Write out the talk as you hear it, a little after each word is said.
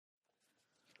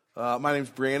My name's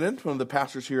Brandon, one of the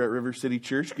pastors here at River City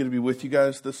Church. Good to be with you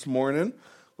guys this morning.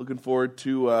 Looking forward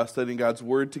to studying God's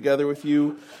Word together with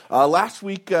you. Last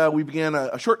week, we began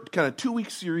a short kind of 2-week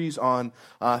series on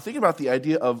thinking about the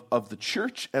idea of the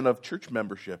church and of church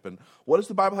membership. And what does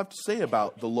the Bible have to say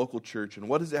about the local church? And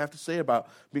what does it have to say about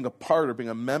being a part or being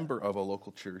a member of a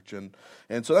local church?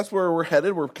 And so that's where we're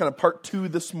headed. We're kind of part 2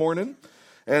 this morning.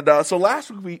 And so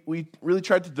last week, we really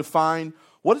tried to define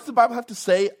what does the Bible have to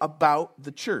say about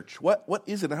the church? What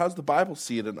is it, and how does the Bible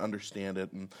see it and understand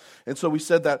it? And so we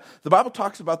said that the Bible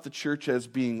talks about the church as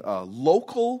being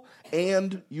local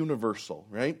and universal,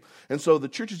 right? And so the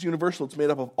church is universal. It's made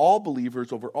up of all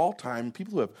believers over all time,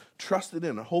 people who have trusted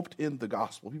in and hoped in the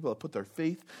gospel, people who have put their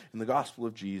faith in the gospel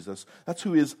of Jesus. That's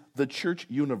who is the church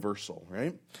universal,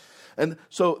 right? And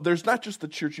so there's not just the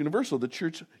church universal. The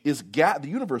church is the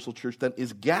universal church then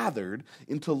is gathered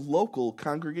into local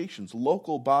congregations,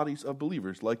 local bodies of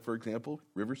believers, like, for example,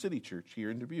 River City Church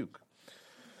here in Dubuque.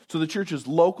 So the church is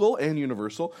local and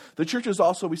universal. The church is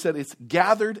also, we said, it's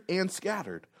gathered and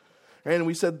scattered. And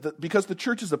we said that because the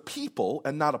church is a people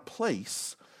and not a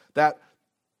place, that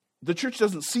the church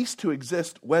doesn't cease to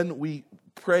exist when we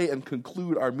pray and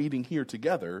conclude our meeting here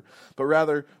together, but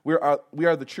rather we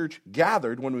are the church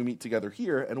gathered when we meet together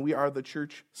here, and we are the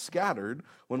church scattered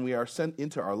when we are sent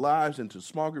into our lives, into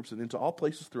small groups, and into all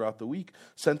places throughout the week,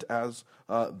 sent as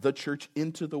the church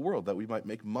into the world, that we might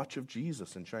make much of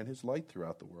Jesus and shine his light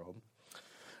throughout the world.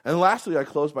 And lastly, I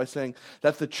close by saying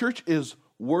that the church is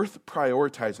worth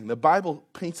prioritizing. The Bible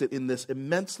paints it in this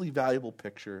immensely valuable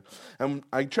picture. And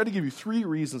I tried to give you 3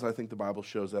 reasons I think the Bible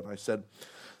shows that. And I said,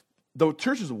 the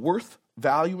church is worth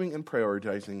valuing and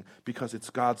prioritizing because it's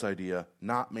God's idea,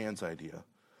 not man's idea.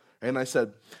 And I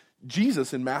said,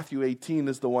 Jesus in Matthew 18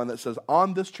 is the one that says,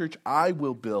 on this church I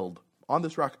will build. On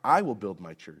this rock I will build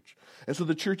my church. And so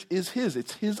the church is his.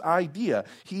 It's his idea.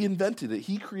 He invented it.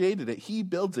 He created it. He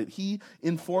builds it. He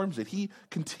informs it. He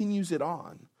continues it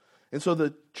on. And so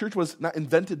the church was not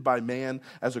invented by man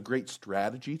as a great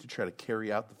strategy to try to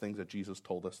carry out the things that Jesus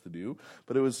told us to do,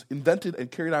 but it was invented and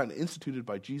carried out and instituted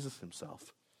by Jesus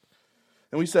himself.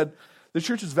 And we said the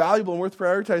church is valuable and worth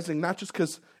prioritizing not just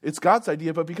because it's God's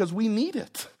idea, but because we need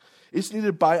it. It's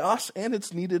needed by us and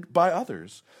it's needed by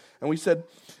others. And we said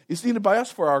it's needed by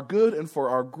us for our good and for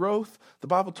our growth. The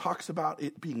Bible talks about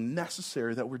it being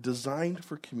necessary, that we're designed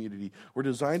for community, we're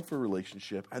designed for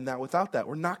relationship, and that without that,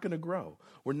 we're not going to grow.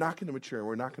 We're not going to mature, and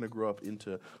we're not going to grow up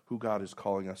into who God is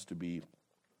calling us to be.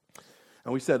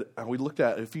 And we said, and we looked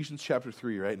at Ephesians chapter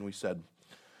 3, right? And we said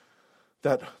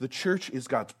that the church is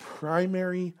God's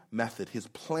primary method, his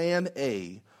plan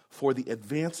A for the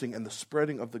advancing and the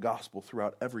spreading of the gospel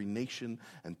throughout every nation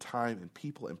and time and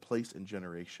people and place and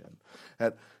generation.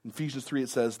 In Ephesians 3, it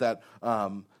says that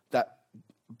that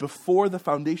before the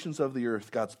foundations of the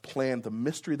earth, God's plan, the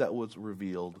mystery that was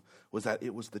revealed, was that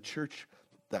it was the church,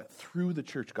 that through the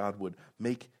church God would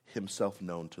make himself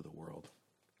known to the world.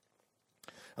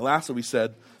 And lastly, we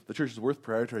said the church is worth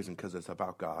prioritizing because it's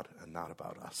about God and not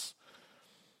about us.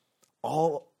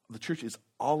 The church is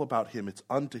all about him. It's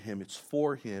unto him. It's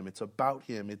for him. It's about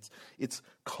him. It's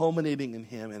culminating in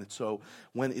him. And so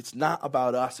when it's not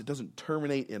about us, it doesn't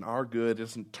terminate in our good.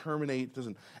 It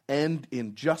doesn't end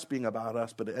in just being about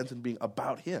us, but it ends in being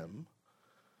about him.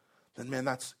 Then, man,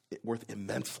 that's worth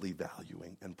immensely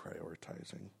valuing and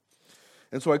prioritizing.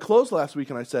 And so I closed last week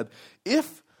and I said,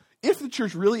 if the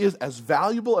church really is as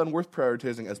valuable and worth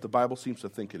prioritizing as the Bible seems to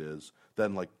think it is,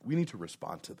 then we need to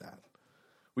respond to that.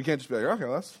 We can't just be like,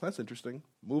 okay, that's interesting.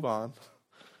 Move on.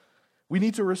 We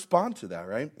need to respond to that,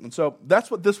 right? And so that's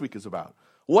what this week is about.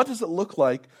 What does it look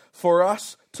like for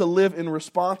us to live in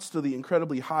response to the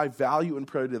incredibly high value and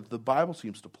priority that the Bible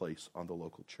seems to place on the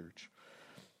local church?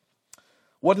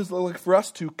 What does it look like for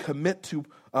us to commit to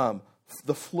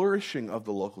the flourishing of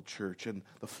the local church and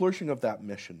the flourishing of that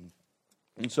mission?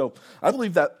 And so I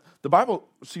believe that the Bible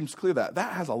seems clear that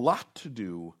has a lot to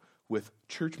do with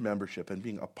church membership and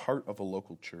being a part of a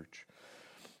local church.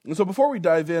 And so before we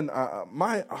dive in, I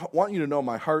want you to know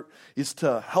my heart is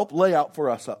to help lay out for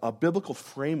us a biblical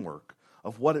framework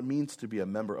of what it means to be a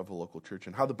member of a local church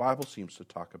and how the Bible seems to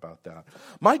talk about that.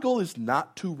 My goal is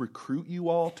not to recruit you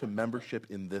all to membership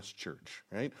in this church,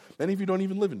 right? Many of you don't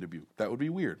even live in Dubuque. That would be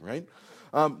weird, right?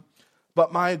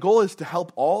 But my goal is to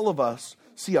help all of us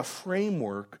see a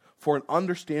framework for an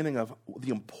understanding of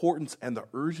the importance and the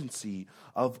urgency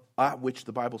at which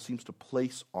the Bible seems to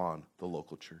place on the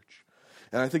local church.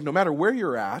 And I think no matter where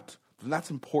you're at, then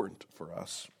that's important for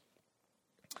us.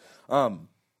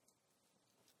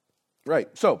 Right,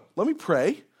 so let me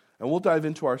pray, And we'll dive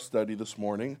into our study this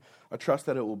morning. I trust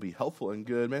that it will be helpful and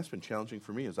good. Man, it's been challenging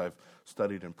for me as I've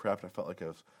studied and prepped. I felt like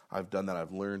I've done that.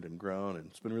 I've learned and grown, and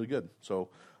it's been really good. So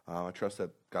I trust that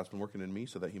God's been working in me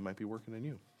so that he might be working in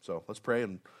you. So let's pray,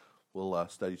 and we'll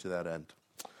study to that end.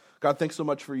 God, thanks so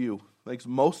much for you. Thanks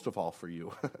most of all for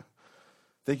you.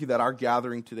 Thank you that our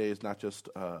gathering today is not just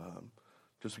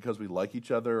because we like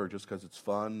each other or just because it's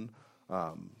fun.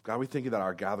 God, we thank you that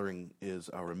our gathering is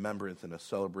a remembrance and a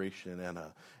celebration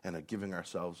and a giving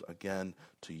ourselves again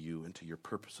to you and to your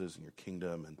purposes and your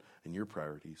kingdom and your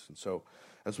priorities. And so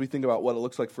as we think about what it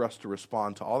looks like for us to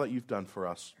respond to all that you've done for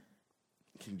us,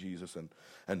 King Jesus,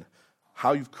 and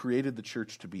how you've created the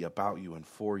church to be about you and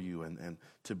for you and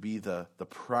to be the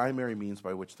primary means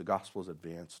by which the gospel is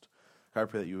advanced, God, I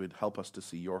pray that you would help us to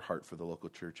see your heart for the local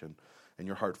church and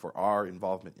your heart for our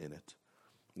involvement in it.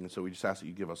 And so we just ask that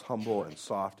you give us humble and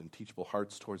soft and teachable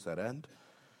hearts towards that end.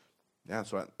 Yeah,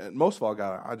 so and most of all,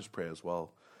 God, I just pray as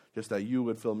well, just that you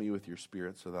would fill me with your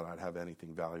spirit so that I'd have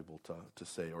anything valuable to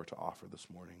say or to offer this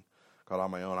morning. God,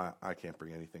 on my own, I can't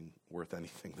bring anything worth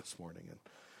anything this morning.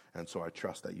 And so I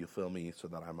trust that you fill me so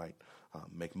that I might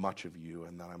make much of you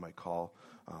and that I might call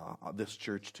this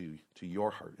church to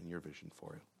your heart and your vision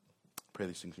for it. Pray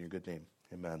these things in your good name.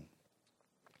 Amen.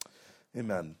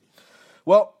 Amen.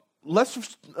 Well, let's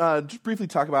just briefly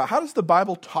talk about how does the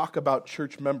Bible talk about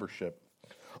church membership?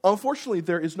 Unfortunately,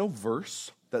 there is no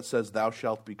verse that says thou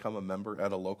shalt become a member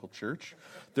at a local church.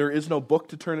 There is no book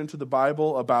to turn into the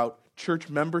Bible about church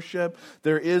membership.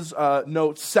 There is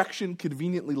no section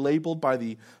conveniently labeled by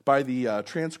the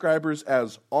transcribers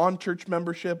as on church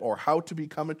membership or how to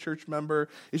become a church member.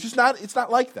 It's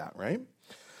not like that, right?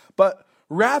 But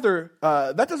rather,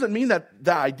 that doesn't mean that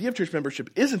the idea of church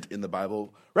membership isn't in the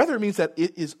Bible. Rather, it means that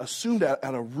it is assumed at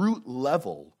a root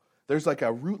level. There's like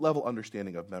a root level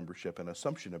understanding of membership and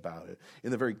assumption about it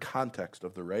in the very context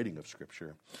of the writing of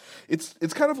Scripture.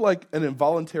 It's kind of like an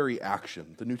involuntary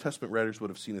action. The New Testament writers would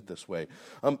have seen it this way.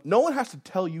 No one has to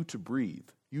tell you to breathe.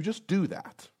 You just do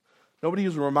that. Nobody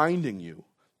is reminding you.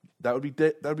 That would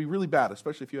be really bad,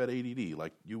 especially if you had ADD.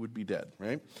 Like, you would be dead,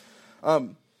 right?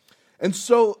 And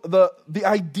so the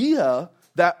idea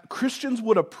that Christians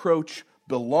would approach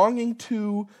belonging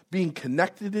to, being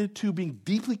connected to, being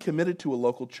deeply committed to a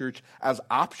local church as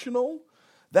optional,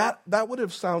 that would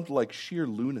have sounded like sheer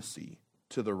lunacy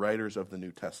to the writers of the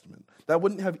New Testament. That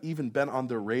wouldn't have even been on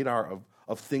the radar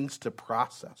of things to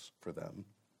process for them.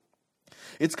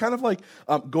 It's kind of like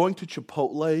going to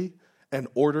Chipotle and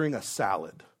ordering a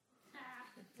salad.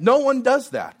 No one does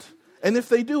that. And if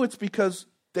they do, it's because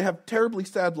they have terribly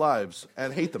sad lives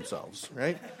and hate themselves,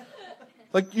 right?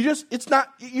 Like,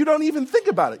 you don't even think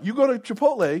about it. You go to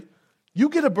Chipotle, you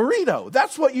get a burrito.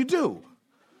 That's what you do.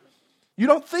 You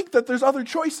don't think that there's other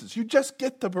choices. You just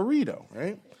get the burrito,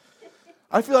 right?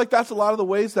 I feel like that's a lot of the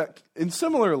ways that, and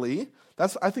similarly,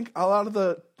 I think a lot of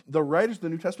the writers of the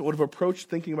New Testament would have approached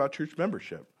thinking about church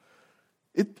membership.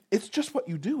 It's just what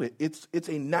you do. It's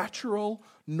a natural,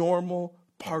 normal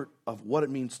part of what it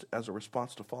means as a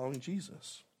response to following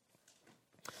Jesus.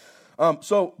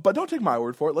 But don't take my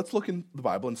word for it. Let's look in the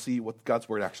Bible and see what God's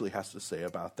word actually has to say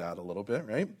about that a little bit,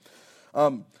 right?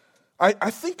 I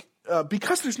think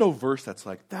because there's no verse that's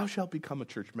like, thou shalt become a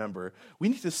church member, we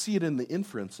need to see it in the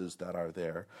inferences that are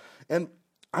there. And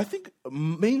I think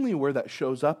mainly where that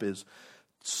shows up is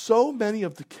so many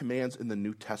of the commands in the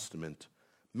New Testament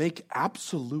make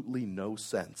absolutely no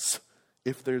sense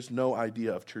if there's no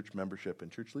idea of church membership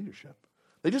and church leadership.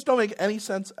 They just don't make any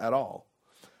sense at all.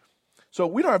 So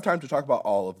we don't have time to talk about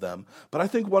all of them, but I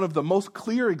think one of the most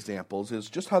clear examples is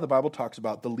just how the Bible talks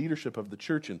about the leadership of the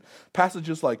church in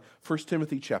passages like 1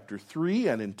 Timothy chapter 3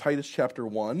 and in Titus chapter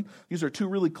 1. These are two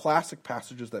really classic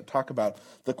passages that talk about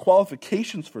the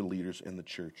qualifications for leaders in the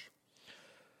church.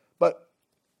 But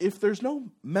if there's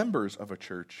no members of a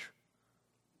church,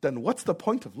 then what's the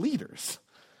point of leaders?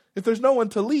 If there's no one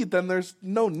to lead, then there's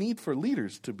no need for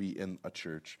leaders to be in a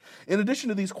church. In addition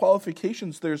to these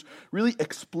qualifications, there's really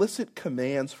explicit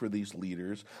commands for these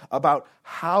leaders about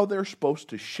how they're supposed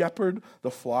to shepherd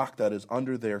the flock that is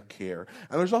under their care.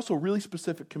 And there's also really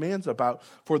specific commands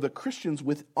for the Christians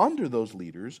under those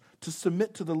leaders to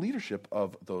submit to the leadership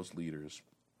of those leaders.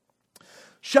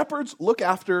 Shepherds look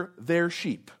after their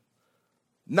sheep,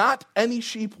 not any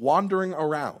sheep wandering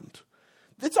around.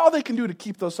 It's all they can do to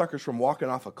keep those suckers from walking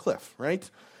off a cliff, right?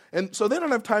 And so they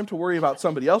don't have time to worry about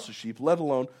somebody else's sheep, let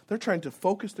alone they're trying to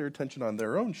focus their attention on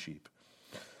their own sheep.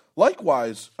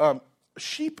 Likewise,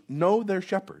 sheep know their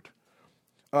shepherd.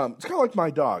 It's kind of like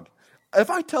my dog. If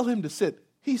I tell him to sit,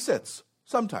 he sits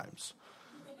sometimes.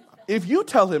 If you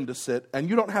tell him to sit and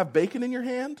you don't have bacon in your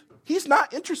hand, he's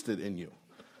not interested in you.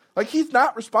 Like, he's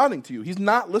not responding to you. He's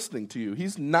not listening to you.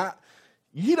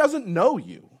 He doesn't know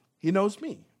you. He knows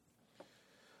me.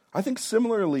 I think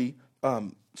similarly,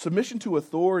 submission to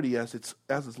authority as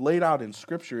it's laid out in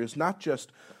Scripture is not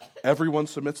just everyone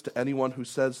submits to anyone who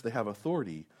says they have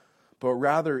authority, but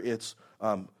rather it's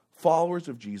followers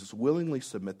of Jesus willingly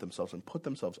submit themselves and put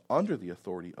themselves under the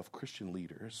authority of Christian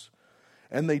leaders.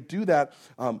 And they do that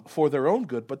for their own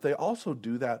good, but they also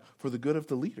do that for the good of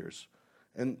the leaders.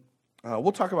 And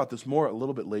we'll talk about this more a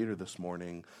little bit later this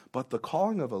morning, but the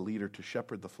calling of a leader to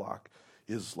shepherd the flock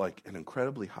is like an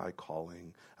incredibly high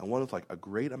calling and one with like a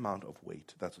great amount of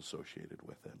weight that's associated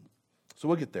with it. So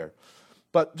we'll get there.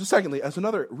 But just secondly, as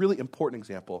another really important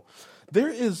example, there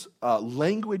is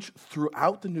language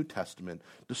throughout the New Testament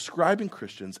describing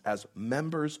Christians as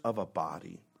members of a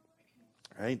body.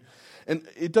 Right? And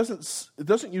it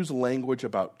doesn't use language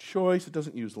about choice. It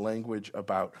doesn't use language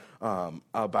about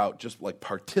just like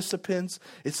participants.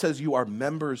 It says you are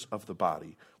members of the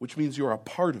body, which means you're a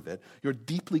part of it. You're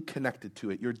deeply connected to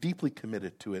it. You're deeply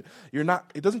committed to it.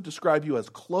 It doesn't describe you as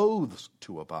clothes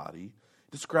to a body.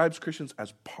 It describes Christians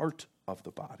as part of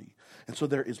the body. And so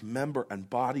there is member and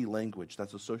body language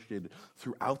that's associated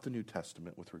throughout the New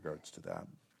Testament with regards to that.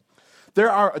 There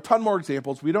are a ton more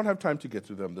examples. We don't have time to get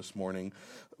through them this morning,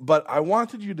 but I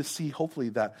wanted you to see, hopefully,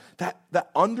 that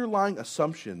underlying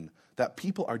assumption that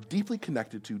people are deeply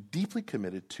connected to, deeply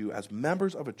committed to as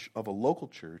members of a local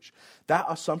church, that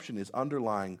assumption is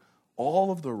underlying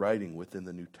all of the writing within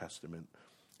the New Testament.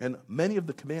 And many of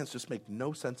the commands just make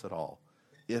no sense at all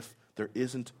if there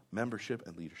isn't membership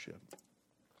and leadership.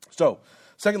 So,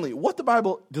 secondly, what the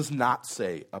Bible does not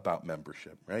say about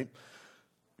membership, right?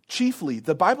 Chiefly,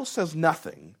 the Bible says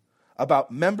nothing about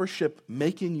membership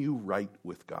making you right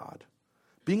with God.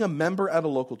 Being a member at a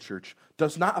local church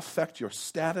does not affect your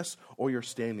status or your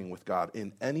standing with God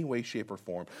in any way, shape, or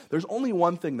form. There's only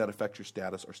one thing that affects your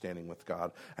status or standing with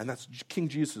God, and that's King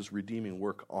Jesus' redeeming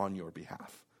work on your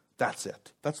behalf. That's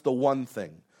it. That's the one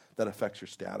thing that affects your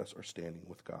status or standing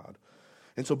with God.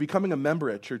 And so becoming a member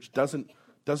at church doesn't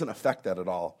affect that at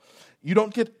all. You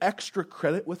don't get extra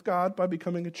credit with God by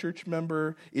becoming a church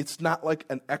member. It's not like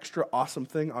an extra awesome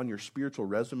thing on your spiritual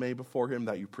resume before him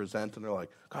that you present and they're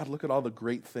like, God, look at all the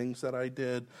great things that I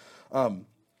did.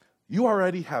 You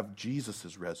already have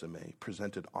Jesus' resume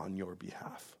presented on your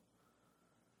behalf.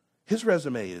 His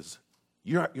resume is,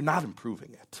 you're not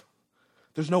improving it.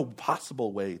 There's no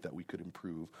possible way that we could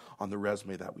improve on the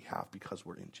resume that we have because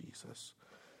we're in Jesus.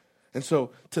 And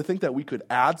so to think that we could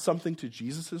add something to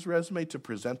Jesus' resume to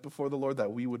present before the Lord,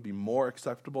 that we would be more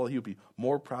acceptable, he would be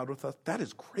more proud with us, that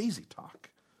is crazy talk.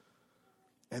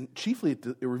 And chiefly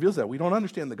it reveals that we don't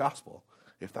understand the gospel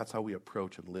if that's how we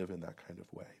approach and live in that kind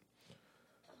of way.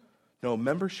 No,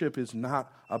 membership is not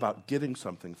about getting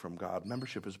something from God.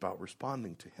 Membership is about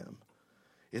responding to him.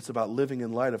 It's about living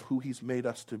in light of who he's made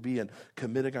us to be and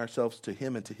committing ourselves to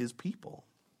him and to his people.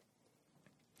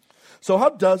 So how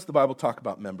does the Bible talk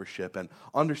about membership and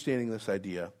understanding this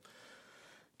idea?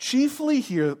 Chiefly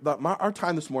here, our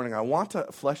time this morning, I want to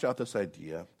flesh out this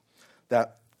idea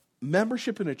that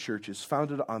membership in a church is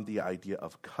founded on the idea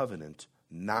of covenant,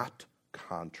 not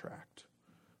contract.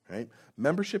 Right?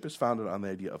 Membership is founded on the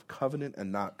idea of covenant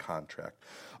and not contract.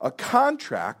 A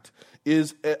contract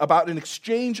is about an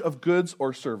exchange of goods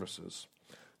or services.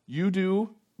 You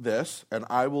do this, and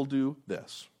I will do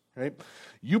this. Right?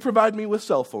 You provide me with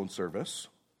cell phone service,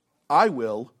 I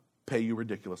will pay you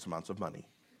ridiculous amounts of money.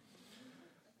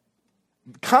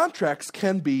 Contracts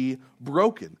can be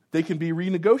broken. They can be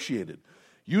renegotiated.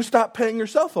 You stop paying your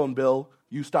cell phone bill,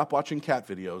 you stop watching cat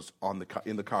videos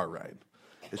in the car ride.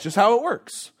 It's just how it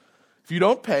works. If you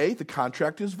don't pay, the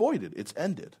contract is voided. It's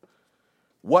ended.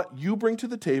 What you bring to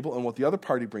the table and what the other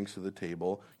party brings to the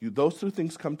table, those two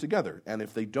things come together. And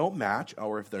if they don't match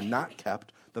or if they're not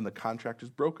kept, then the contract is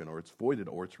broken or it's voided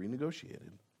or it's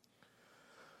renegotiated.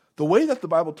 The way that the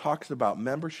Bible talks about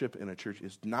membership in a church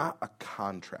is not a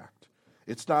contract.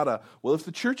 It's not well, if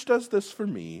the church does this for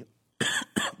me,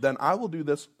 then I will do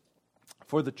this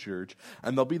for the church,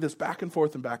 and there'll be this back and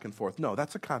forth and back and forth. No,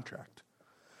 that's a contract.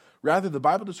 Rather, the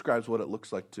Bible describes what it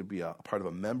looks like to be a part of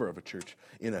a member of a church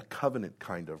in a covenant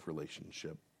kind of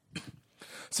relationship.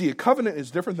 See, a covenant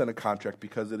is different than a contract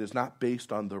because it is not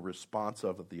based on the response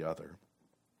of the other.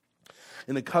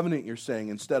 In a covenant, you're saying,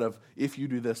 instead of, if you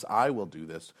do this, I will do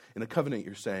this. In a covenant,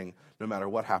 you're saying, no matter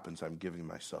what happens, I'm giving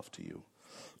myself to you.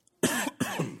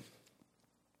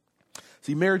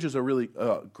 See, marriage is a really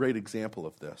great example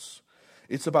of this.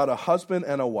 It's about a husband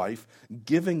and a wife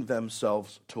giving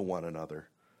themselves to one another.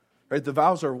 Right? The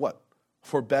vows are what?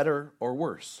 for better or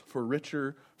worse, for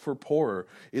richer, for poorer.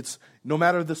 It's no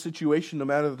matter the situation, no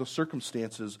matter the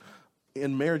circumstances,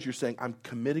 in marriage you're saying, I'm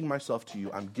committing myself to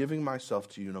you, I'm giving myself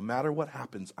to you, no matter what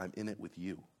happens, I'm in it with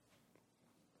you.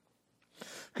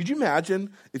 Could you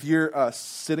imagine if you're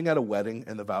sitting at a wedding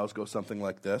and the vows go something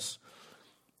like this?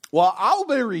 Well, I'll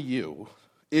marry you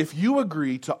if you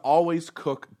agree to always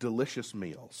cook delicious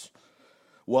meals.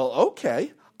 Well,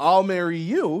 okay, I'll marry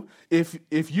you if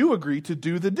you agree to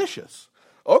do the dishes.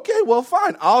 Okay, well,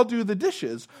 fine, I'll do the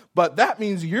dishes, but that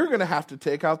means you're going to have to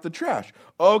take out the trash.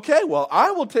 Okay, well,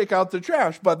 I will take out the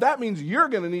trash, but that means you're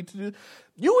going to need to do...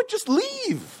 You would just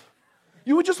leave.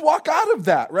 You would just walk out of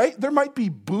that, right? There might be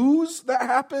boos that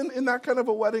happen in that kind of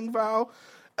a wedding vow.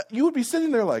 You would be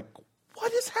sitting there like,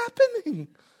 what is happening?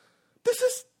 This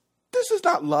is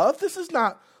not love. This is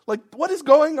not, like, what is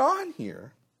going on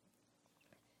here?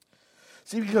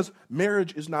 See, because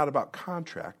marriage is not about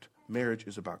contract. Marriage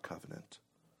is about covenant.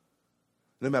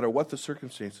 No matter what the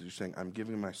circumstances, you're saying, I'm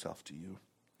giving myself to you.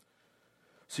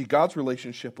 See, God's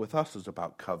relationship with us is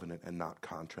about covenant and not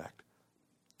contract.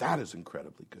 That is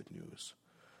incredibly good news.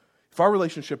 If our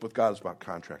relationship with God is about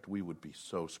contract, we would be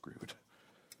so screwed.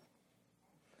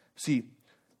 See,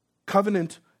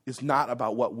 covenant is not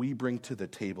about what we bring to the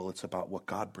table. It's about what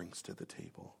God brings to the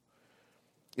table.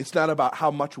 It's not about how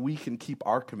much we can keep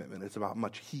our commitment. It's about how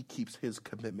much he keeps his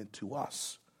commitment to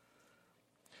us.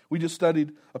 We just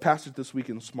studied a passage this week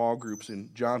in small groups in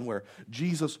John where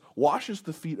Jesus washes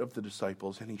the feet of the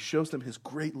disciples and he shows them his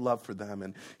great love for them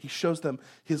and he shows them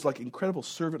his incredible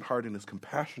servant heart and his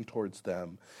compassion towards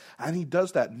them. And he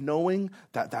does that knowing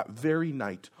that that very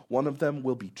night one of them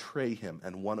will betray him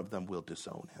and one of them will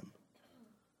disown him.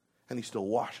 And he still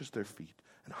washes their feet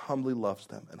and humbly loves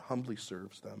them and humbly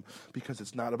serves them because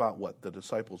it's not about what the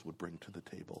disciples would bring to the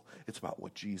table. It's about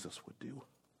what Jesus would do.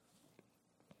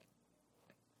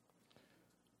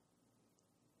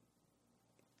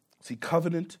 See,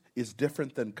 covenant is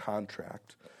different than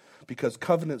contract because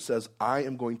covenant says, I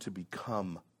am going to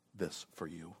become this for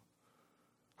you.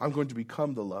 I'm going to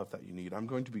become the love that you need. I'm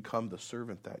going to become the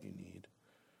servant that you need.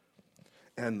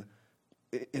 And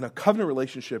in a covenant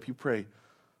relationship, you pray,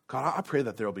 God, I pray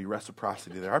that there will be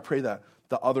reciprocity there. I pray that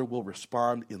the other will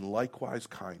respond in likewise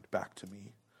kind back to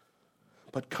me.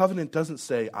 But covenant doesn't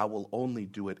say, I will only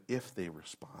do it if they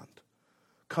respond.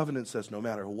 Covenant says, no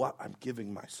matter what, I'm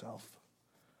giving myself.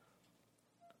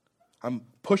 I'm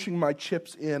pushing my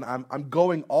chips in. I'm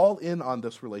going all in on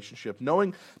this relationship,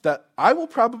 knowing that I will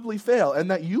probably fail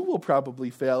and that you will probably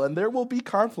fail and there will be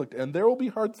conflict and there will be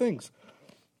hard things.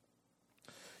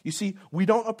 You see, we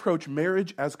don't approach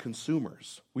marriage as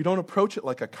consumers. We don't approach it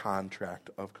like a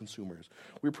contract of consumers.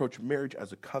 We approach marriage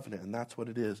as a covenant, and that's what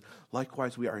it is.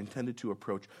 Likewise, we are intended to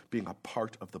approach being a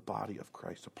part of the body of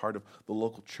Christ, a part of the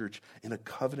local church in a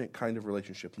covenant kind of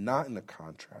relationship, not in a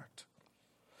contract.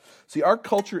 See, our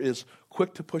culture is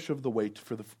quick to push away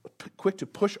from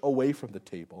the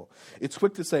table. It's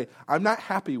quick to say, I'm not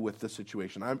happy with this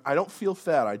situation. I don't feel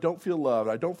fed. I don't feel loved.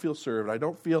 I don't feel served.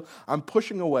 I'm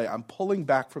pushing away. I'm pulling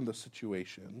back from the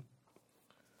situation.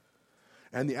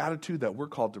 And the attitude that we're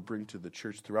called to bring to the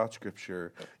church throughout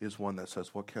Scripture is one that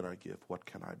says, what can I give? What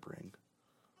can I bring?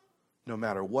 No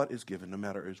matter what is given, no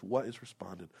matter what is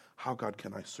responded, how, God,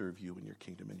 can I serve you and your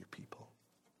kingdom and your people?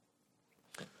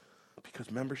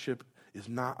 Because membership is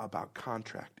not about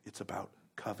contract, it's about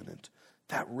covenant.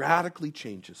 That radically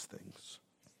changes things.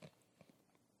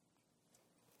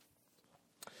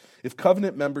 If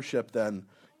covenant membership then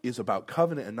is about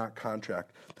covenant and not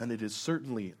contract, then it is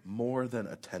certainly more than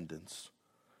attendance.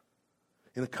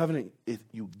 In a covenant, if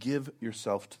you give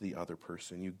yourself to the other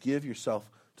person, you give yourself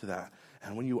to that.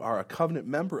 And when you are a covenant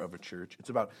member of a church,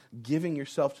 it's about giving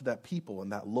yourself to that people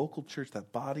and that local church,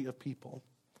 that body of people.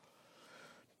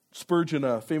 Spurgeon,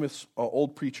 a famous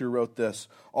old preacher, wrote this: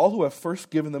 all who have first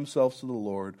given themselves to the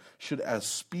Lord should as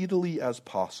speedily as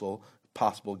possible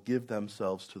give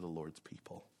themselves to the Lord's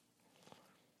people.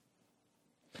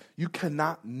 You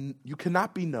cannot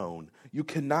be known, you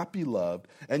cannot be loved,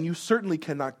 and you certainly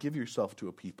cannot give yourself to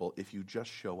a people if you just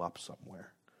show up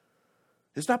somewhere.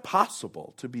 It's not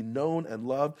possible to be known and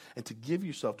loved and to give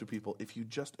yourself to people if you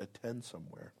just attend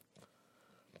somewhere.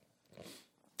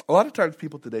 A lot of times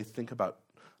people today think about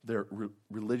their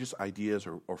religious ideas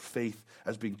or faith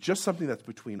as being just something that's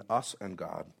between us and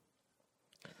God.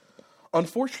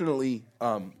 Unfortunately,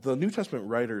 the New Testament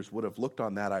writers would have looked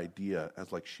on that idea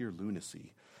as like sheer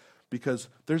lunacy, because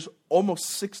there's almost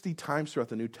 60 times throughout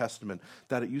the New Testament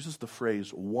that it uses the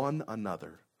phrase one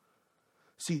another.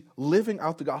 See, living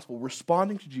out the gospel,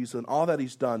 responding to Jesus and all that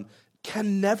he's done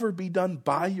can never be done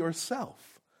by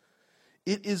yourself.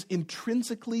 It is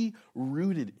intrinsically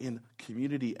rooted in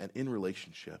community and in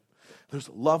relationship. There's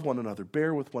love one another,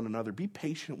 bear with one another, be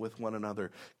patient with one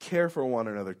another, care for one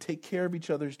another, take care of each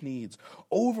other's needs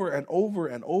over and over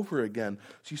and over again.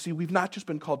 So you see, we've not just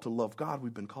been called to love God,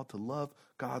 we've been called to love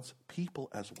God's people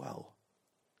as well.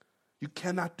 You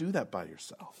cannot do that by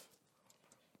yourself.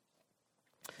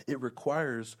 It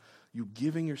requires you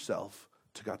giving yourself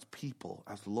to God's people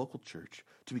as the local church,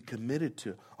 to be committed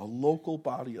to a local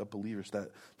body of believers that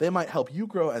they might help you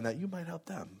grow and that you might help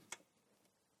them.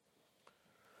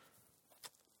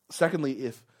 Secondly,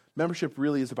 if membership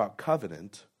really is about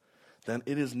covenant, then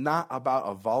it is not about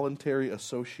a voluntary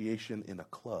association in a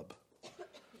club.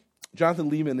 Jonathan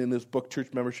Leeman, in his book, Church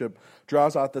Membership,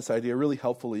 draws out this idea really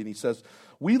helpfully, and he says,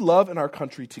 we love in our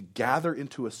country to gather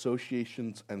into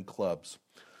associations and clubs.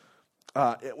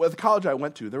 At the college I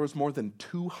went to, there was more than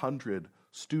 200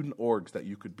 student orgs that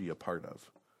you could be a part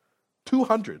of.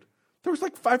 200. There was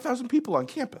like 5,000 people on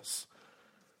campus.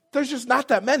 There's just not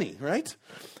that many, right?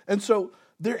 And so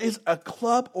there is a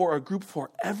club or a group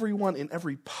for everyone in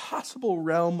every possible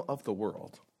realm of the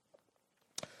world.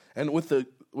 And with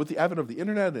the advent of the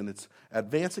internet and it's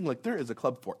advancing, like there is a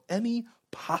club for any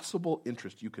possible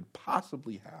interest you could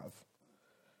possibly have.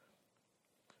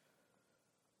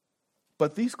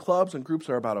 But these clubs and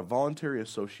groups are about a voluntary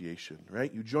association,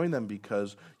 right? You join them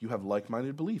because you have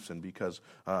like-minded beliefs and because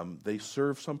they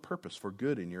serve some purpose for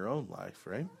good in your own life,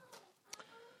 right?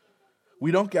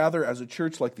 We don't gather as a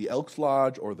church like the Elks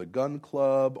Lodge or the Gun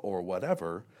Club or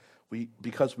whatever,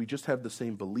 because we just have the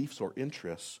same beliefs or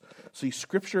interests. See,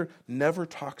 Scripture never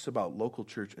talks about local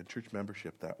church and church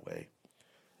membership that way.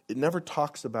 It never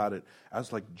talks about it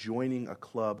as like joining a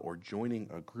club or joining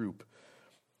a group.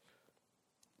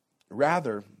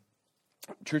 Rather,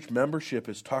 church membership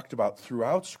is talked about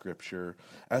throughout Scripture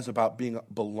as about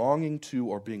belonging to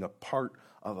or being a part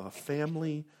of a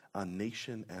family, a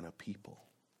nation, and a people.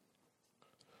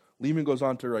 Lehman goes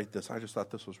on to write this. I just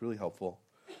thought this was really helpful.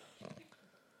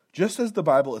 Just as the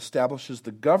Bible establishes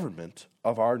the government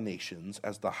of our nations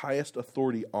as the highest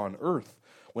authority on earth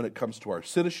when it comes to our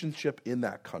citizenship in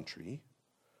that country,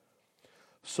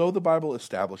 so the Bible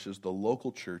establishes the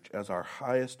local church as our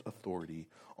highest authority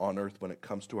on earth when it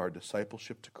comes to our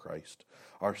discipleship to Christ,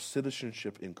 our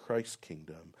citizenship in Christ's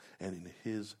kingdom and in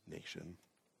His nation.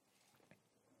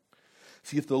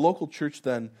 See, if the local church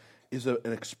then is an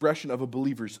expression of a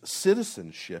believer's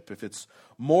citizenship, if it's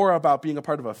more about being a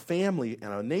part of a family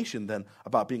and a nation than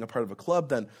about being a part of a club,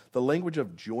 then the language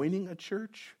of joining a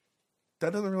church,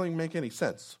 that doesn't really make any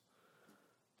sense.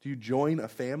 Do you join a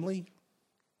family?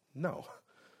 No.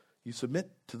 You submit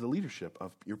to the leadership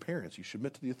of your parents. You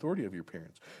submit to the authority of your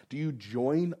parents. Do you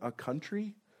join a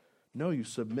country? No, you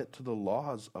submit to the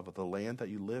laws of the land that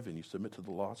you live in. You submit to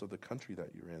the laws of the country that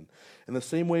you're in. In the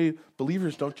same way,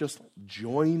 believers don't just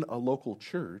join a local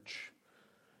church.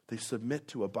 They submit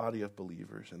to a body of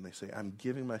believers and they say, I'm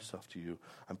giving myself to you.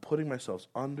 I'm putting myself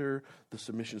under the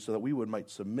submission so that we might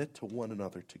submit to one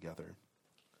another together.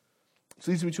 This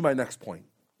leads me to my next point.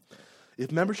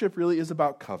 If membership really is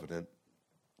about covenant,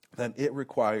 then it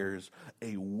requires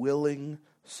a willing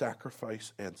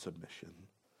sacrifice and submission.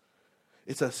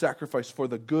 It's a sacrifice for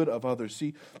the good of others.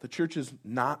 See, the church is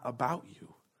not about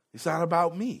you. It's not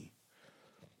about me.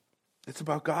 It's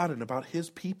about God and about His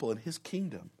people and His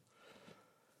kingdom.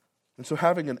 And so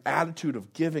having an attitude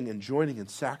of giving and joining and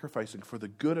sacrificing for the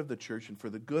good of the church and for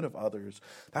the good of others,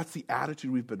 that's the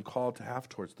attitude we've been called to have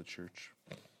towards the church.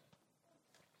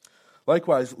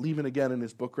 Likewise, Lehman again in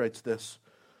his book writes this: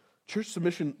 Church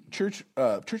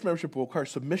membership will require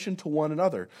submission to one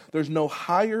another. There's no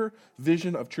higher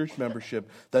vision of church membership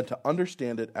than to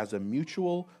understand it as a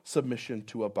mutual submission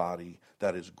to a body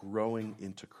that is growing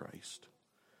into Christ.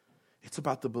 It's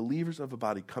about the believers of a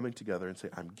body coming together and say,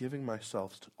 I'm giving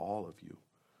myself to all of you.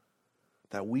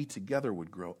 That we together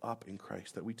would grow up in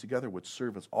Christ, that we together would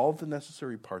serve as all the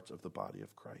necessary parts of the body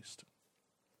of Christ.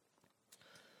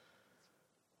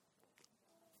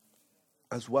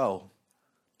 As well,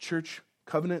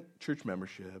 covenant church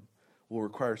membership will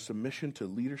require submission to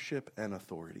leadership and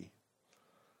authority.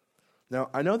 Now,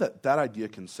 I know that idea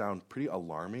can sound pretty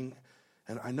alarming,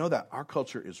 and I know that our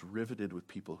culture is riveted with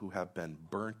people who have been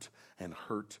burnt and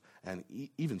hurt and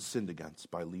even sinned against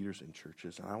by leaders in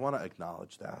churches, and I want to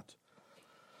acknowledge that.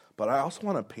 But I also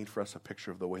want to paint for us a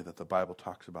picture of the way that the Bible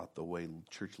talks about the way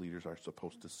church leaders are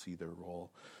supposed to see their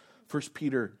role. 1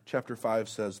 Peter chapter 5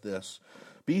 says this: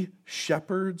 be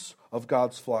shepherds of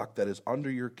God's flock that is under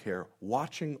your care,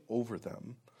 watching over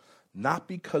them, not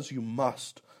because you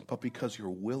must, but because you're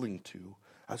willing to,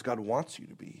 as God wants you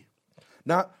to be.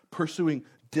 Not pursuing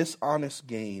dishonest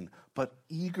gain, but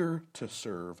eager to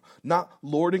serve, not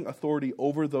lording authority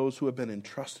over those who have been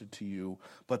entrusted to you,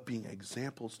 but being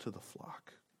examples to the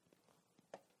flock.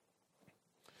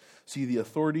 See, the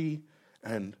authority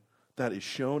and that is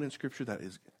shown in Scripture, that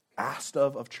is asked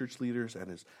of church leaders and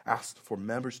is asked for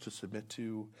members to submit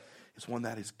to, is one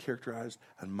that is characterized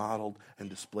and modeled and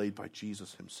displayed by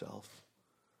Jesus himself.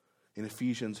 In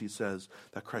Ephesians, he says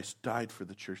that Christ died for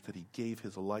the church, that he gave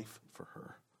his life for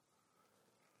her.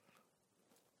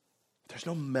 There's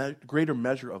no greater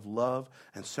measure of love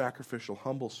and sacrificial,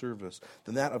 humble service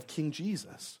than that of King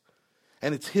Jesus.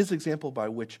 And it's his example by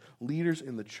which leaders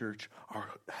in the church are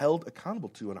held accountable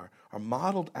to and are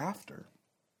modeled after.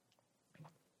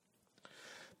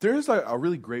 There is a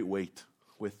really great weight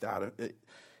with that.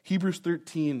 Hebrews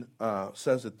 13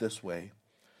 says it this way: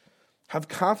 have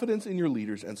confidence in your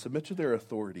leaders and submit to their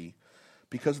authority,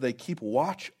 because they keep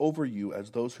watch over you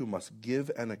as those who must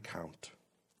give an account.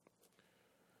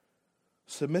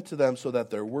 Submit to them so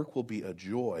that their work will be a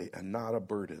joy and not a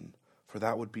burden, for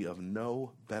that would be of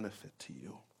no benefit to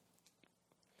you.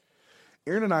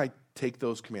 Aaron and I take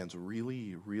those commands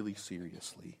really, really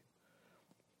seriously.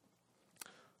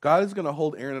 God is going to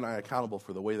hold Aaron and I accountable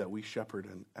for the way that we shepherd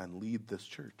and lead this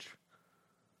church.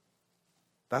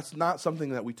 That's not something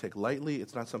that we take lightly.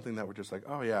 It's not something that we're just like,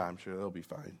 oh yeah, I'm sure they'll be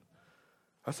fine.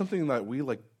 That's something that we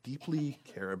deeply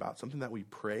care about, something that we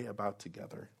pray about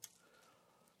together.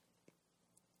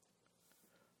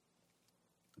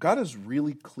 God is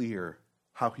really clear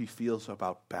how he feels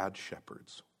about bad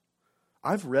shepherds.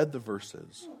 I've read the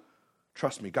verses.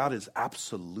 Trust me, God is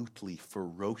absolutely,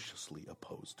 ferociously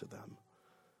opposed to them.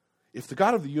 If the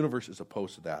God of the universe is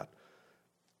opposed to that,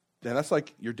 then that's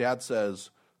like your dad says,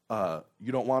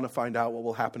 you don't want to find out what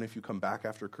will happen if you come back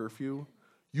after curfew?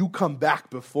 You come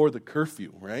back before the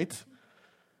curfew, right?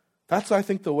 That's, I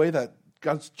think, the way that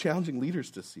God's challenging leaders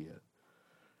to see it,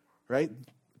 right?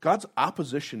 God's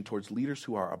opposition towards leaders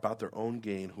who are about their own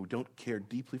gain, who don't care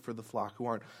deeply for the flock,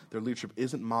 their leadership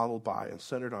isn't modeled by and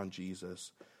centered on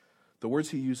Jesus. The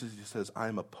words he uses, he says, I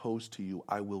am opposed to you,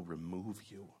 I will remove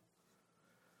you.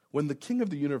 When the King of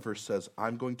the universe says,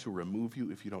 I'm going to remove you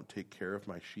if you don't take care of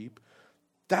my sheep,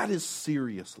 that is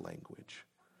serious language.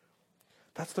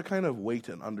 That's the kind of weight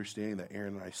and understanding that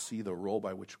Aaron and I see the role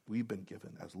by which we've been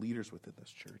given as leaders within this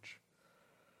church.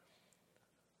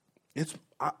 It's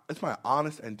my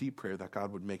honest and deep prayer that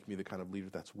God would make me the kind of leader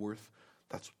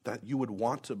that you would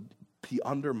want to be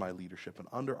under my leadership and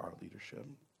under our leadership.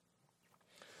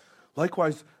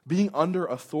 Likewise, being under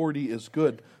authority is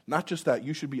good. Not just that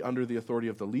you should be under the authority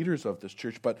of the leaders of this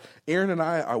church, but Aaron and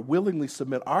I are willingly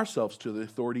submit ourselves to the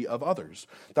authority of others.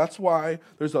 That's why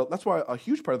a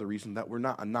huge part of the reason that we're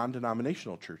not a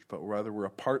non-denominational church, but rather we're a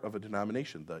part of a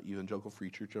denomination, the Evangelical Free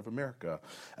Church of America.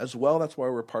 As well, that's why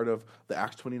we're part of the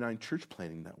Acts 29 Church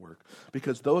Planning Network,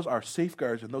 because those are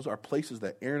safeguards and those are places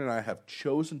that Aaron and I have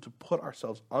chosen to put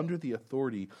ourselves under the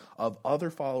authority of other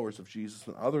followers of Jesus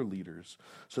and other leaders,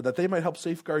 so that they might help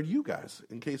safeguard you guys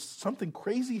in case something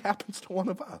crazy happens to one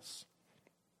of us.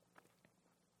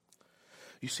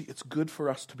 You see, it's good for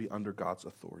us to be under God's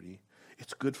authority.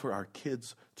 It's good for our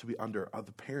kids to be under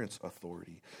the parents'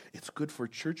 authority. It's good for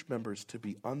church members to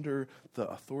be under the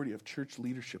authority of church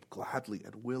leadership gladly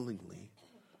and willingly.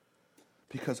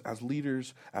 Because as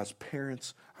leaders, as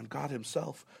parents, and God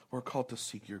himself, we're called to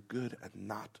seek your good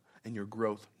and your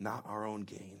growth, not our own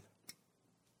gain.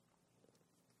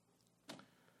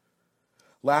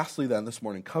 Lastly, then, this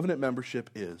morning, covenant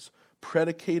membership is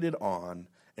predicated on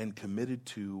and committed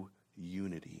to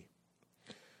unity.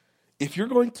 If you're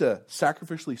going to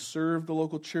sacrificially serve the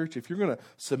local church, if you're going to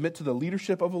submit to the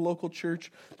leadership of a local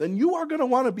church, then you are going to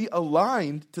want to be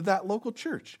aligned to that local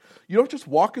church. You don't just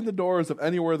walk in the doors of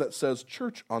anywhere that says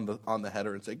church on the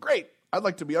header and say, great, I'd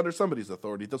like to be under somebody's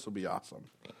authority. This will be awesome.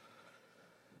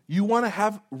 You want to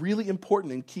have really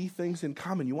important and key things in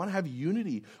common. You want to have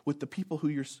unity with the people who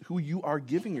you are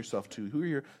giving yourself to, who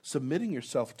you're submitting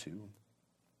yourself to.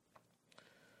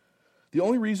 The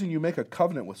only reason you make a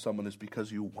covenant with someone is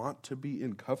because you want to be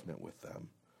in covenant with them.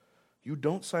 You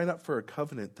don't sign up for a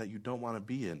covenant that you don't want to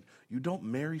be in. You don't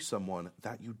marry someone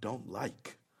that you don't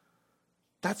like.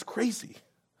 That's crazy.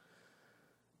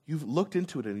 You've looked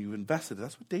into it and you've invested.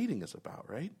 That's what dating is about,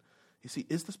 right? You see,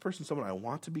 is this person someone I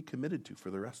want to be committed to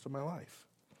for the rest of my life?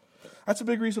 That's a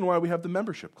big reason why we have the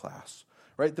membership class,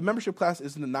 right? The membership class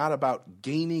is not about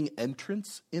gaining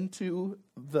entrance into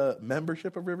the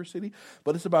membership of River City,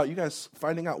 but it's about you guys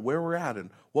finding out where we're at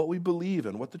and what we believe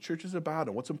and what the church is about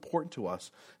and what's important to us,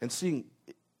 and seeing,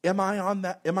 am I on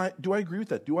that? Do I agree with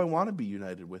that? Do I want to be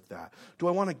united with that? Do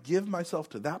I want to give myself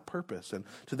to that purpose and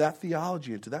to that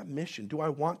theology and to that mission? Do I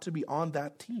want to be on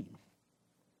that team?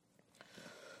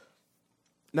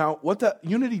 Now, what that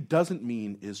unity doesn't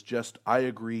mean is just I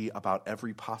agree about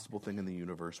every possible thing in the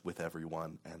universe with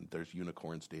everyone, and there's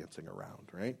unicorns dancing around,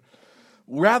 right?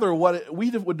 Rather, we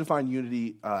would define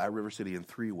unity at River City in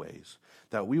three ways.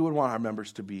 That we would want our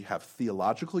members to have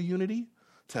theological unity,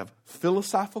 to have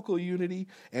philosophical unity,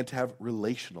 and to have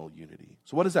relational unity.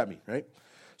 So what does that mean, right?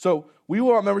 So we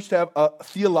want members to have a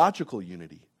theological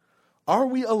unity. Are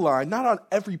we aligned, not on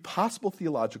every possible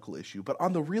theological issue, but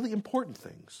on the really important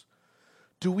things?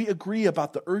 Do we agree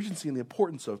about the urgency and the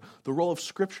importance of the role of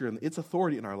Scripture and its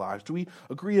authority in our lives? Do we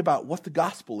agree about what the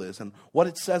gospel is and what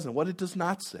it says and what it does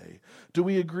not say? Do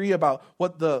we agree about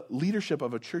what the leadership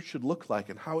of a church should look like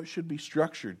and how it should be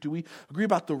structured? Do we agree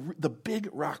about the big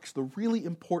rocks, the really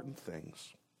important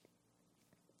things?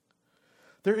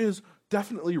 There is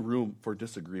definitely room for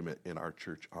disagreement in our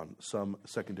church on some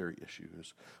secondary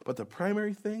issues. But the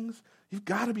primary things, you've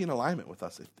got to be in alignment with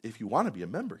us if you want to be a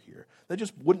member here. That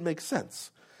just wouldn't make sense.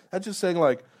 That's just saying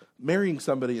like marrying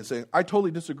somebody and saying, I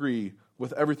totally disagree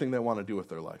with everything they want to do with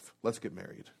their life. Let's get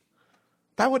married.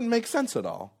 That wouldn't make sense at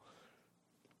all.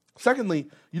 Secondly,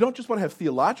 you don't just want to have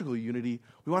theological unity,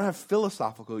 we want to have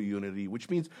philosophical unity, which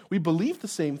means we believe the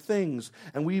same things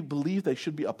and we believe they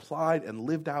should be applied and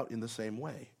lived out in the same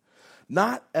way.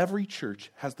 Not every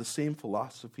church has the same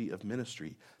philosophy of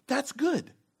ministry. That's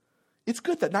good. It's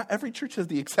good that not every church has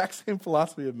the exact same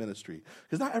philosophy of ministry,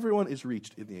 because not everyone is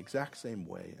reached in the exact same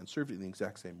way and served in the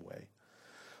exact same way.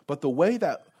 But the way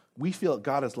that we feel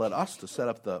God has led us to set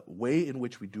up the way in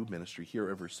which we do ministry here at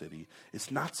River City, it's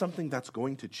not something that's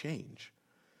going to change.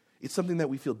 It's something that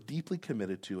we feel deeply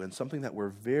committed to and something that we're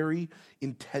very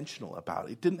intentional about.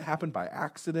 It didn't happen by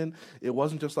accident. It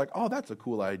wasn't just like, oh, that's a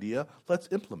cool idea. Let's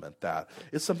implement that.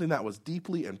 It's something that was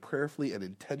deeply and prayerfully and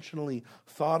intentionally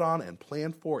thought on and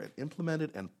planned for and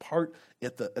implemented and part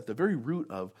at the very root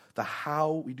of the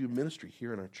how we do ministry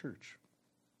here in our church.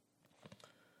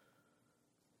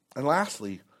 And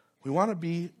lastly, we want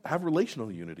to have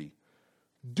relational unity.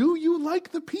 Do you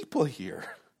like the people here?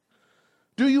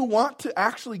 Do you want to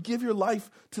actually give your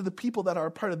life to the people that are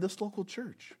a part of this local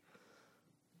church?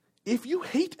 If you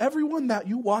hate everyone that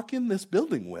you walk in this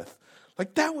building with,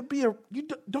 like that would be you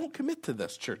don't commit to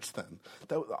this church then.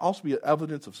 That would also be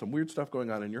evidence of some weird stuff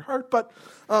going on in your heart, but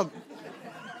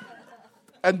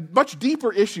and much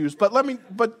deeper issues. But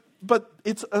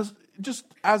it's just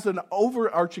as an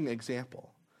overarching example.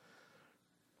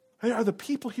 Are the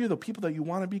people here the people that you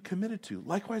want to be committed to?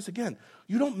 Likewise, again,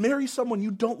 you don't marry someone you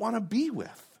don't want to be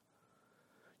with.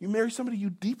 You marry somebody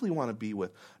you deeply want to be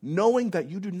with, knowing that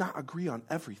you do not agree on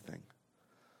everything.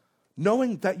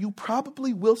 Knowing that you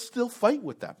probably will still fight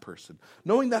with that person.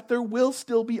 Knowing that there will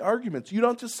still be arguments. You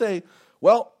don't just say,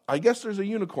 well, I guess there's a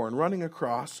unicorn running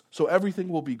across, so everything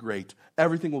will be great.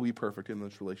 Everything will be perfect in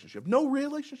this relationship. No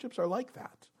relationships are like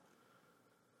that.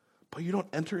 But you don't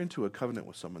enter into a covenant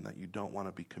with someone that you don't want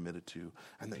to be committed to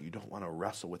and that you don't want to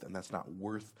wrestle with, and that's not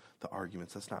worth the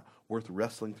arguments. That's not worth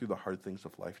wrestling through the hard things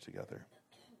of life together.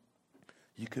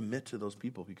 You commit to those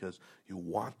people because you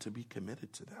want to be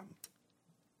committed to them.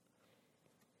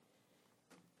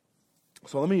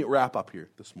 So let me wrap up here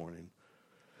this morning.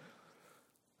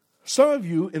 Some of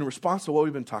you, in response to what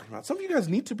we've been talking about, some of you guys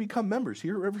need to become members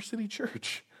here at River City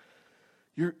Church.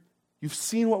 You've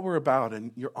seen what we're about,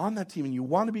 and you're on that team, and you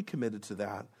want to be committed to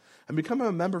that. And becoming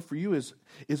a member for you is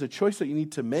a choice that you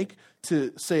need to make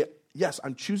to say, yes,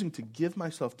 I'm choosing to give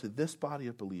myself to this body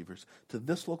of believers, to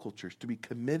this local church, to be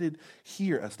committed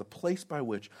here as the place by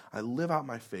which I live out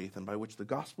my faith and by which the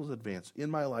gospel is advanced in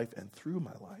my life and through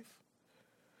my life.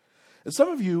 And some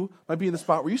of you might be in the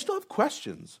spot where you still have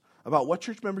questions about what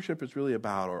church membership is really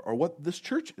about or what this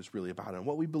church is really about and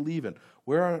what we believe in,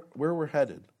 where we're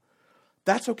headed.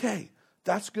 That's okay.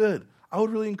 That's good. I would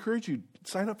really encourage you to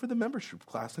sign up for the membership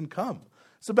class and come.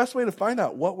 It's the best way to find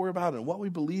out what we're about and what we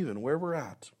believe in, where we're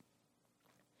at.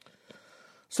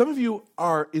 Some of you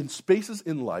are in spaces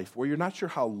in life where you're not sure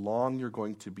how long you're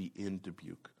going to be in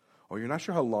Dubuque, or you're not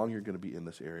sure how long you're going to be in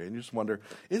this area, and you just wonder,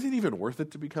 is it even worth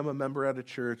it to become a member at a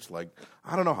church? Like,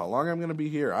 I don't know how long I'm going to be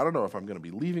here. I don't know if I'm going to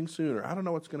be leaving soon, or I don't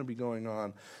know what's going to be going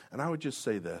on. And I would just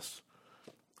say this.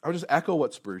 I would just echo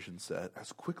what Spurgeon said.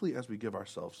 As quickly as we give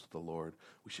ourselves to the Lord,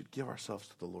 we should give ourselves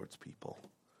to the Lord's people.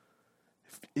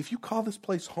 If you call this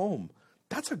place home,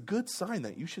 that's a good sign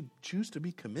that you should choose to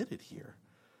be committed here.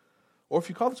 Or if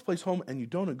you call this place home and you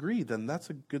don't agree, then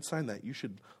that's a good sign that you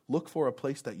should look for a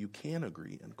place that you can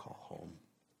agree and call home.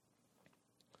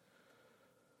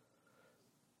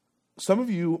 Some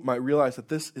of you might realize that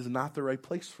this is not the right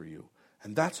place for you,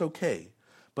 and that's okay.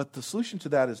 But the solution to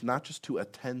that is not just to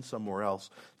attend somewhere else.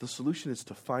 The solution is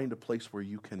to find a place where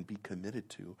you can be committed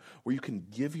to, where you can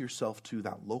give yourself to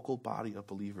that local body of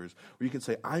believers, where you can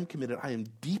say, I'm committed, I am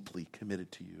deeply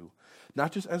committed to you.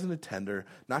 Not just as an attender,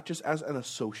 not just as an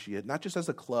associate, not just as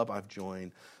a club I've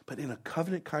joined, but in a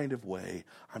covenant kind of way.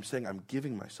 I'm saying I'm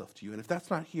giving myself to you. And if that's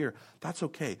not here, that's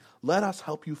okay. Let us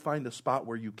help you find a spot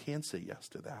where you can say yes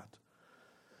to that.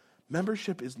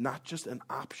 Membership is not just an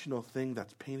optional thing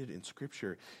that's painted in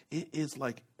Scripture. It is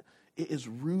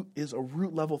a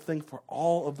root level thing for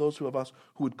all of those of us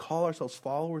who would call ourselves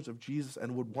followers of Jesus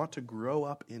and would want to grow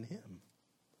up in him.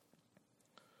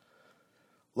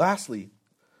 Lastly,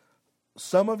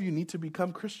 some of you need to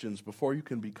become Christians before you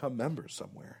can become members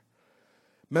somewhere.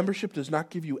 Membership does not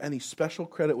give you any special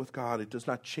credit with God. It does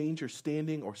not change your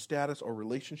standing or status or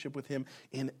relationship with him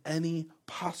in any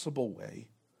possible way.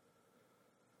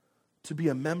 To be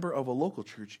a member of a local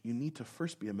church, you need to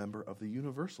first be a member of the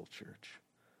universal church.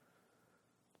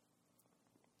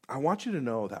 I want you to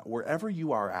know that wherever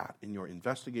you are at in your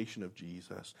investigation of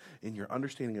Jesus, in your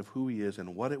understanding of who he is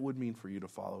and what it would mean for you to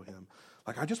follow him,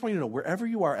 I just want you to know, wherever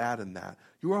you are at in that,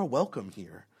 you are welcome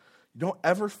here. You don't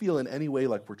ever feel in any way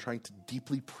like we're trying to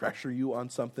deeply pressure you on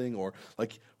something or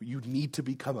like you need to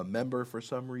become a member for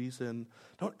some reason.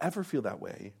 Don't ever feel that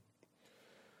way.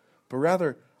 But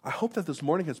rather, I hope that this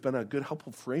morning has been a good,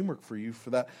 helpful framework for you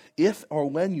for that. If or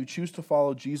when you choose to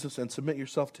follow Jesus and submit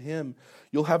yourself to him,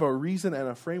 you'll have a reason and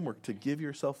a framework to give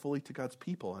yourself fully to God's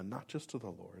people and not just to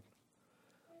the Lord.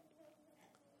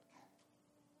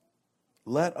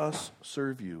 Let us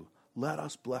serve you. Let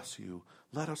us bless you.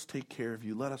 Let us take care of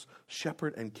you. Let us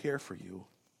shepherd and care for you.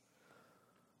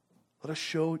 Let us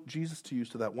show Jesus to you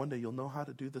so that one day you'll know how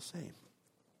to do the same.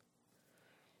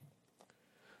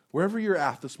 Wherever you're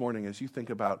at this morning as you think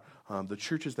about the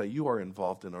churches that you are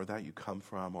involved in or that you come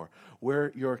from or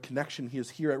where your connection is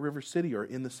here at River City or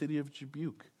in the city of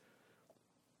Dubuque,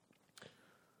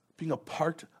 being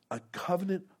a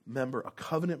covenant member, a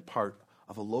covenant part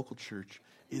of a local church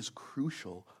is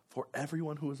crucial for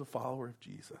everyone who is a follower of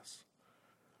Jesus.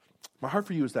 My heart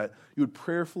for you is that you would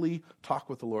prayerfully talk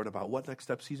with the Lord about what next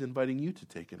steps he's inviting you to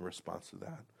take in response to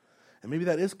that. And maybe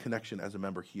that is connection as a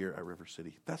member here at River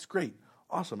City. That's great.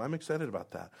 Awesome. I'm excited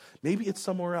about that. Maybe it's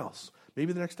somewhere else.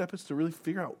 Maybe the next step is to really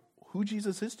figure out who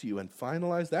Jesus is to you and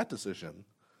finalize that decision.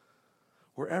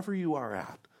 Wherever you are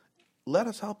at, let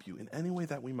us help you in any way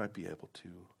that we might be able to.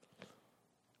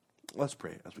 Let's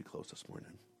pray as we close this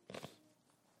morning.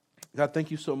 God, thank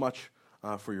you so much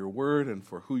for your word and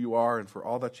for who you are and for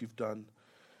all that you've done.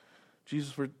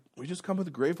 Jesus, we just come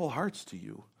with grateful hearts to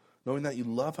you, knowing that you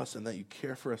love us and that you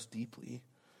care for us deeply.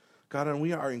 God, and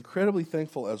we are incredibly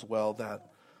thankful as well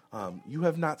that you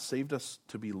have not saved us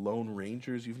to be lone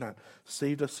rangers. You've not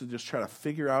saved us to just try to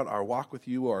figure out our walk with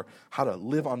you or how to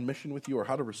live on mission with you or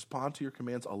how to respond to your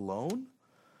commands alone.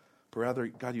 But rather,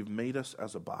 God, you've made us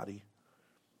as a body.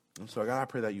 And so, God, I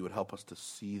pray that you would help us to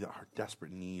see our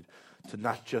desperate need to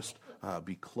not just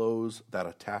be clothes that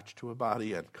attach to a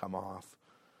body and come off,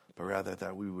 but rather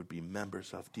that we would be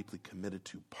members of, deeply committed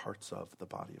to parts of the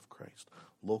body of Christ,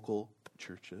 local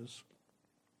churches.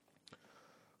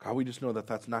 God, we just know that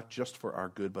that's not just for our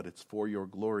good, but it's for your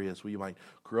glory as we might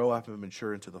grow up and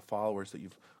mature into the followers that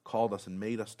you've called us and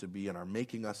made us to be and are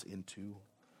making us into.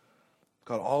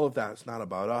 God, all of that is not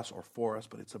about us or for us,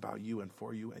 but it's about you and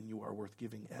for you, and you are worth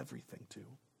giving everything to.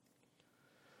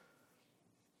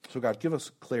 So God, give us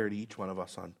clarity, each one of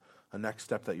us, on a next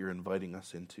step that you're inviting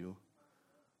us into.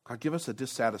 God, give us a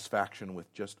dissatisfaction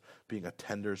with just being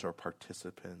attenders or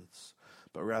participants,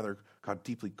 but rather, God,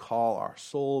 deeply call our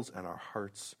souls and our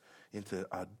hearts into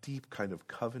a deep kind of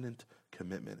covenant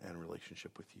commitment and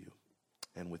relationship with you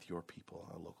and with your people,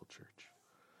 our local church.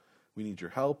 We need your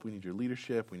help. We need your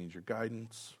leadership. We need your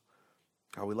guidance.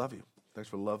 God, we love you. Thanks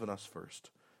for loving us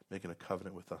first, making a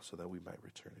covenant with us so that we might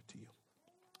return it to you.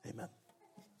 Amen.